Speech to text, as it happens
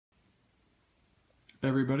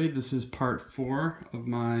Everybody, this is part 4 of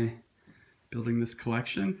my building this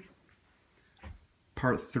collection.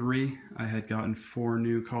 Part 3, I had gotten 4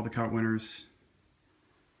 new Caldecott winners,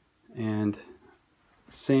 and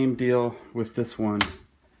same deal with this one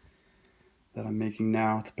that I'm making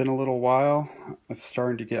now. It's been a little while. It's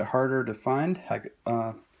starting to get harder to find.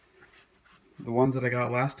 The ones that I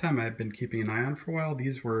got last time I've been keeping an eye on for a while.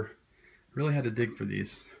 These were, really had to dig for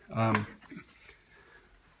these.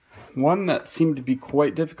 One that seemed to be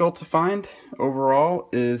quite difficult to find overall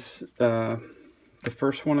is the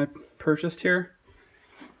first one I purchased here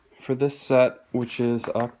for this set, which is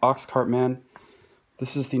Oxcart Man.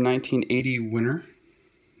 This is the 1980 winner.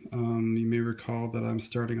 You may recall that I'm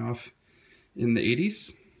starting off in the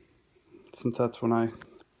 80s, since that's when I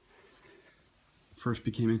first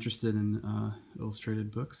became interested in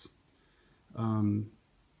illustrated books.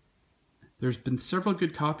 There's been several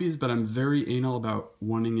good copies, but I'm very anal about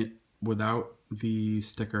wanting it without the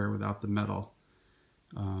sticker, without the metal.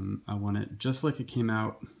 I want it just like it came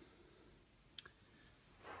out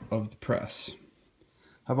of the press.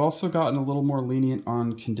 I've also gotten a little more lenient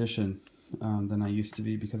on condition than I used to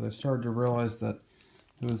be, because I started to realize that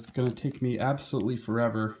it was going to take me absolutely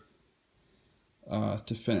forever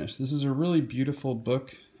to finish. This is a really beautiful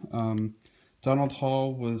book. Donald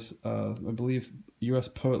Hall was, I believe, U.S.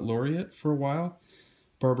 Poet Laureate for a while.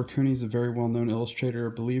 Barbara Cooney is a very well-known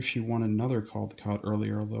illustrator. I believe she won another Caldecott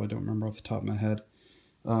earlier, although I don't remember off the top of my head.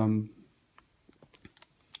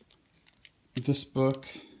 This book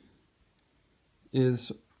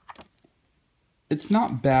is, it's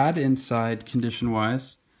not bad inside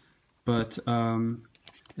condition-wise, but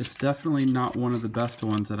it's definitely not one of the best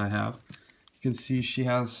ones that I have. You can see she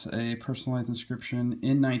has a personalized inscription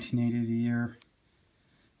in 1980, the year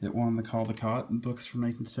it won the Caldecott, books from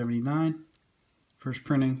 1979. First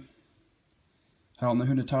printing. I don't know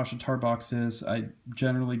who Natasha Tarbox is. I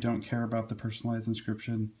generally don't care about the personalized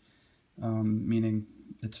inscription, meaning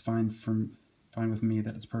it's fine with me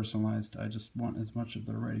that it's personalized. I just want as much of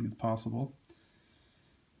their writing as possible.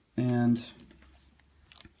 And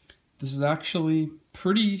this is actually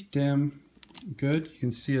pretty damn good. You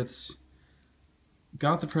can see it's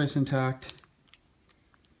got the price intact.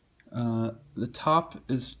 The top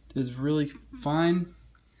is really fine.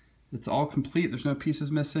 It's all complete. There's no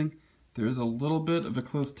pieces missing. There is a little bit of a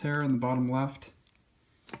closed tear in the bottom left.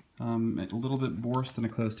 A little bit worse than a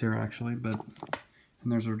closed tear, actually, and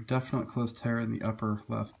there's a definite closed tear in the upper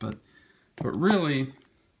left, but really,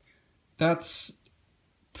 that's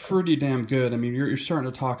pretty damn good. I mean, you're starting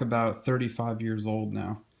to talk about 35 years old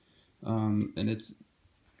now, and it's,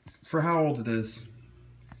 for how old it is,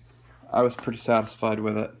 I was pretty satisfied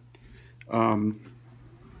with it.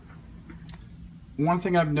 One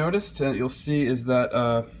thing I've noticed, and you'll see, is that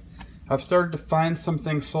I've started to find some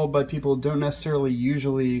things sold by people who don't necessarily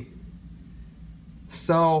usually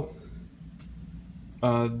sell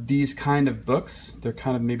these kind of books. They're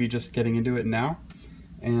kind of maybe just getting into it now.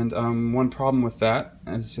 And one problem with that,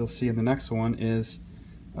 as you'll see in the next one, is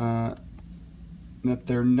that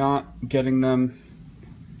they're not getting them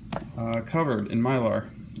covered in Mylar.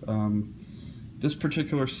 This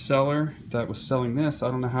particular seller that was selling this,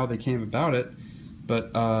 I don't know how they came about it,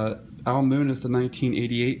 but Al Moon is the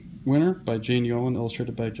 1988 winner by Jane Yolen,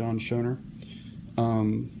 illustrated by John Schoenherr.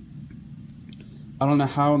 I don't know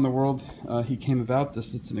how in the world he came about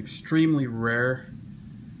this. It's an extremely rare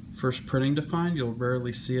first printing to find. You'll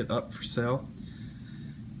rarely see it up for sale.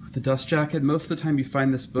 With the dust jacket, most of the time you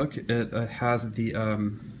find this book, it has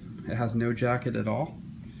no jacket at all,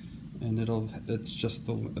 and it's just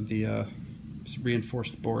the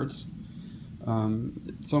reinforced boards.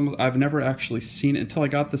 I've never actually seen it. Until I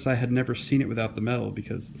got this, I had never seen it without the metal,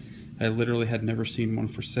 because I literally had never seen one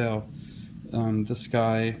for sale. This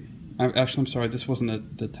guy, I'm sorry, this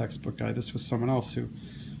wasn't the textbook guy. This was someone else who,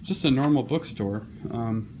 just a normal bookstore,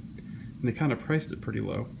 and they kind of priced it pretty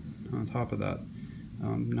low on top of that.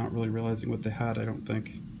 Not really realizing what they had, I don't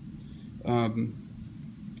think.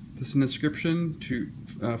 This is an inscription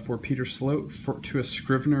for Peter Sloat, to a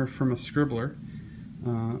scrivener from a scribbler.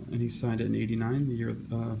 And he signed it in '89, the year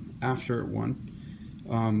after it won.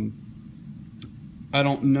 I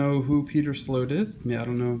don't know who Peter Sloat is. Yeah, I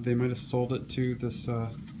don't know. They might have sold it to this the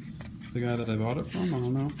guy that I bought it from. I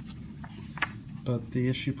don't know. But the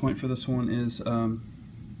issue point for this one is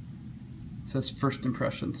it says first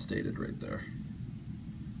impression stated right there,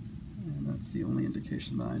 and that's the only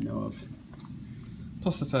indication that I know of.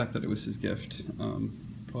 Plus the fact that it was his gift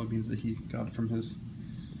probably means that he got it from his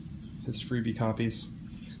freebie copies.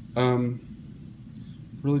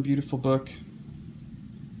 Really beautiful book,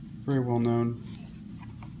 very well known.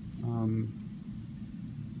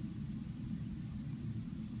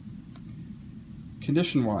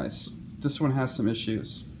 condition-wise, this one has some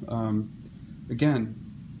issues. Again,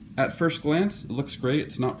 at first glance, it looks great.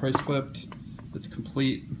 It's not price clipped. It's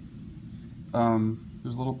complete.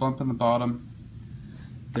 There's a little bump in the bottom.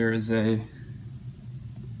 There is a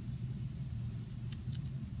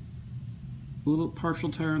little partial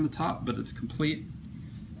tear on the top, but it's complete.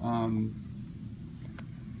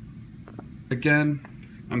 Again,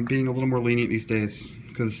 I'm being a little more lenient these days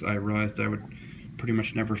because I realized I would pretty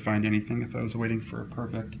much never find anything if I was waiting for a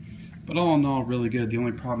perfect. But all in all, really good. The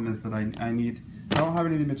only problem is that I don't have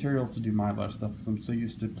any of the materials to do Mylar stuff because I'm so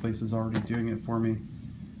used to places already doing it for me.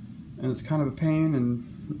 And it's kind of a pain, and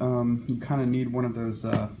you kind of need one of those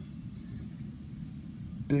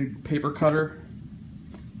big paper cutter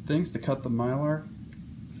things to cut the Mylar,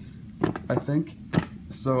 I think.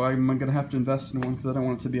 So I'm going to have to invest in one because I don't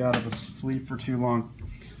want it to be out of a sleeve for too long.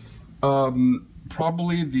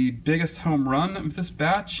 Probably the biggest home run of this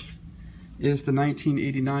batch is the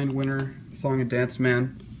 1989 winner, Song and Dance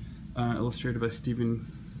Man, illustrated by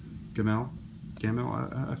Stephen Gammell.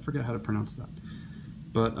 I forget how to pronounce that.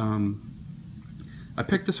 But I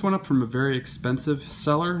picked this one up from a very expensive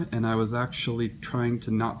seller, and I was actually trying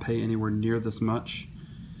to not pay anywhere near this much.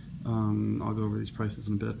 I'll go over these prices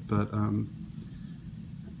in a bit, but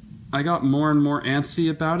I got more and more antsy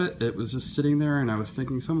about it. It was just sitting there, and I was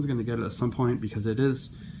thinking someone's going to get it at some point because it is,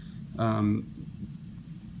 in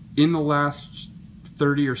the last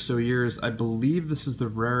 30 or so years, I believe this is the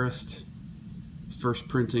rarest first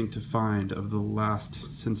printing to find of the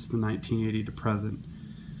last since the 1980 to present.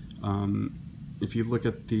 If you look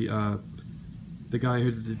at the guy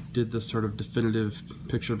who did this sort of definitive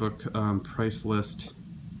picture book price list,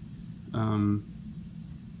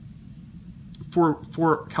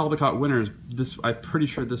 for Caldecott winners, I'm pretty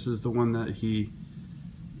sure this is the one that he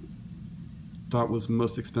thought was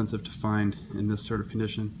most expensive to find in this sort of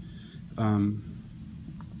condition.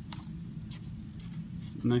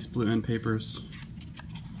 Nice blue end papers.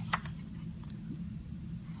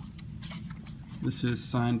 This is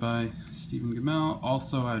signed by Stephen Gammell.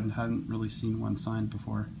 Also, I hadn't really seen one signed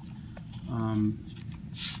before.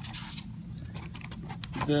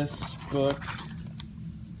 This book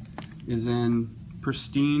is in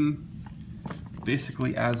pristine,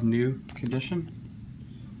 basically as new condition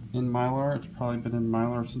in Mylar. It's probably been in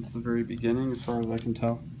Mylar since the very beginning, as far as I can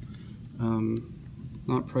tell.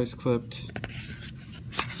 Not price clipped,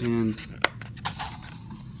 and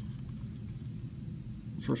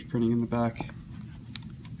first printing in the back,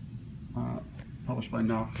 published by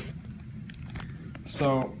No.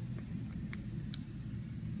 So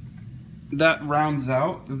that rounds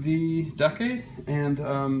out the decade,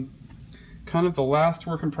 and kind of the last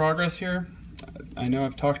work in progress here. I know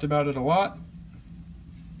I've talked about it a lot.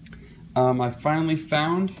 I finally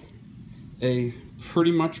found a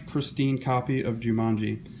pretty much pristine copy of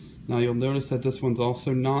Jumanji. Now you'll notice that this one's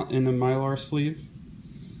also not in a Mylar sleeve.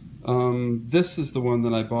 This is the one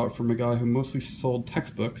that I bought from a guy who mostly sold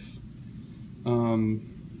textbooks,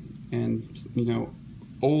 and you know,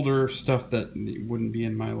 older stuff that wouldn't be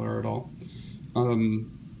in Mylar at all.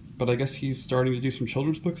 But I guess he's starting to do some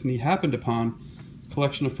children's books, and he happened upon a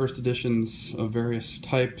collection of first editions of various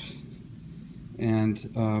types,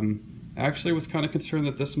 and actually was kind of concerned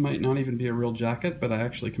that this might not even be a real jacket, but I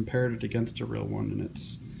actually compared it against a real one, and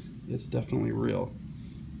it's definitely real.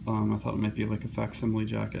 I thought it might be like a facsimile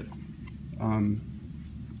jacket.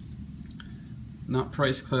 Not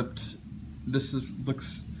price clipped. This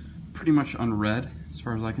looks pretty much unread as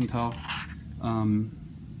far as I can tell.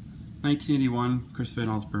 1981, Chris Van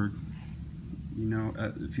Allsburg. You know,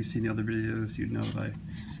 if you've seen the other videos, you'd know that I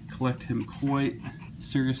collect him quite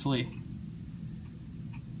seriously.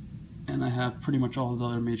 And I have pretty much all his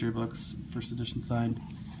other major books, first edition signed.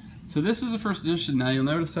 So this is a first edition. Now you'll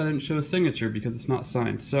notice I didn't show a signature because it's not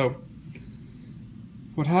signed. So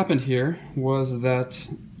what happened here was that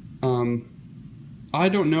I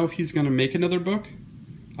don't know if he's going to make another book.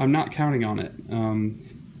 I'm not counting on it.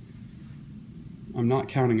 I'm not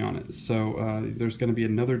counting on it. So there's going to be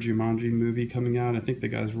another Jumanji movie coming out. I think the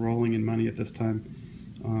guy's rolling in money at this time.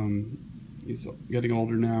 He's getting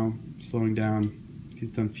older now, slowing down.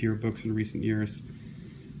 He's done fewer books in recent years.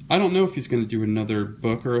 I don't know if he's going to do another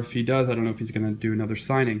book, or if he does, I don't know if he's going to do another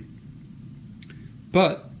signing.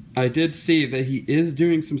 But I did see that he is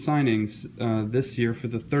doing some signings this year for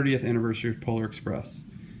the 30th anniversary of Polar Express,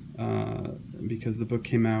 because the book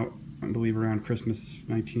came out, I believe, around Christmas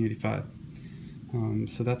 1985.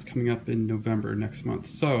 So that's coming up in November next month.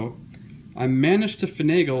 So I managed to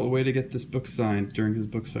finagle a way to get this book signed during his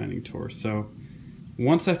book signing tour. So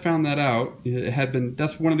once I found that out,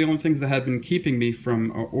 that's one of the only things that had been keeping me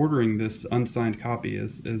from ordering this unsigned copy,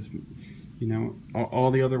 is You know, all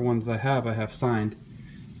the other ones I have signed.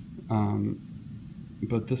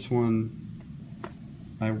 But this one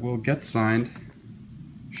I will get signed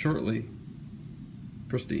shortly.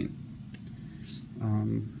 Pristine.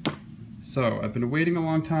 So I've been waiting a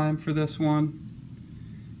long time for this one.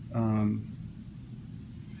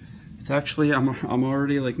 It's actually, I'm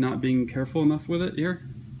already like not being careful enough with it here.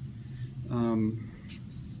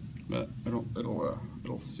 But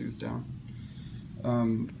it'll soothe down.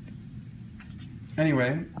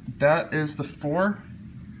 Anyway, that is the 4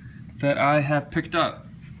 that I have picked up.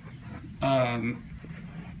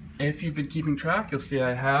 If you've been keeping track, you'll see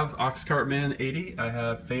I have Oxcartman 80, I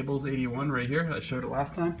have Fables 81 right here, I showed it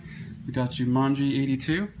last time. We got Jumanji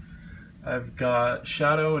 82, I've got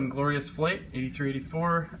Shadow and Glorious Flight 83,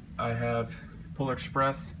 84, I have Polar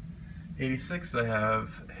Express 86, I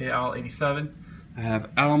have Hey Al 87, I have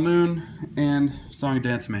Al Moon, and Song and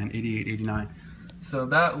Dance Man 88, 89. So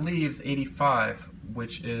that leaves 85,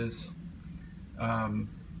 which is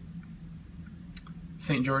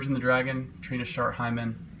St. George and the Dragon, Trina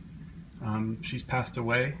Sharp-Hyman. She's passed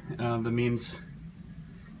away. That means,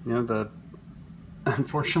 you know,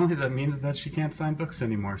 unfortunately that means that she can't sign books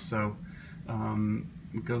anymore. So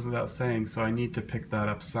it goes without saying. So I need to pick that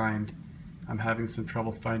up signed. I'm having some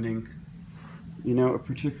trouble finding, you know, a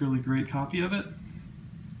particularly great copy of it.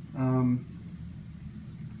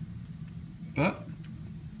 But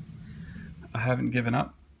I haven't given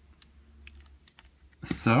up.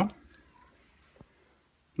 So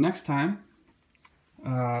next time,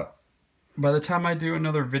 by the time I do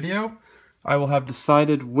another video, I will have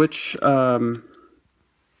decided which era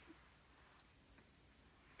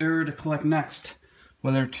to collect next.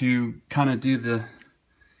 Whether to kind of do the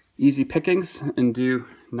easy pickings and do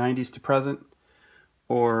 90s to present,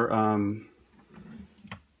 or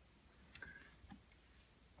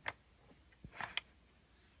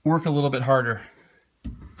work a little bit harder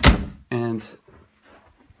and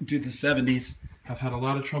do the 70s. I've had a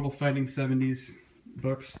lot of trouble finding 70s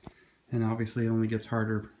books, and obviously it only gets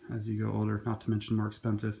harder as you go older, not to mention more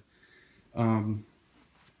expensive. I've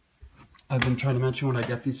been trying to mention what I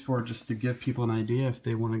get these for, just to give people an idea if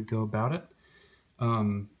they want to go about it.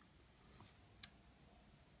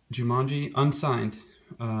 Jumanji unsigned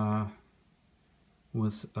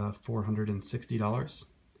was $460.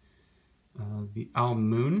 The Al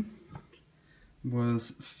Moon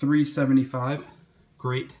was $375.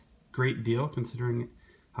 Great deal considering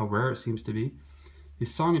how rare it seems to be. The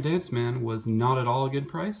Song and Dance Man was not at all a good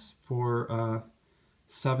price for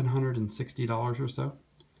 $760 or so,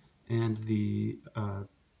 and the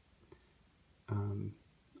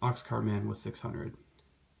Oxcart Man was $600.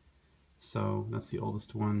 So that's the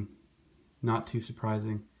oldest one. Not too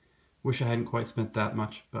surprising. Wish I hadn't quite spent that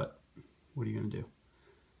much, but what are you gonna do?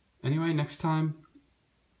 Anyway, next time,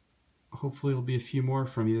 hopefully it'll be a few more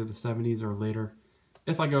from either the 70s or later.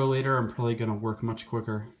 If I go later, I'm probably gonna work much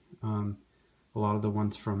quicker. A lot of the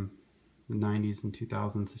ones from the 90s and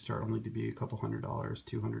 2000s, they start only to be a couple $100,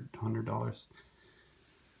 $200.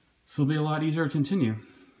 So it'll be a lot easier to continue.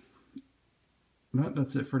 But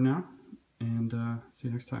that's it for now, and see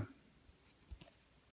you next time.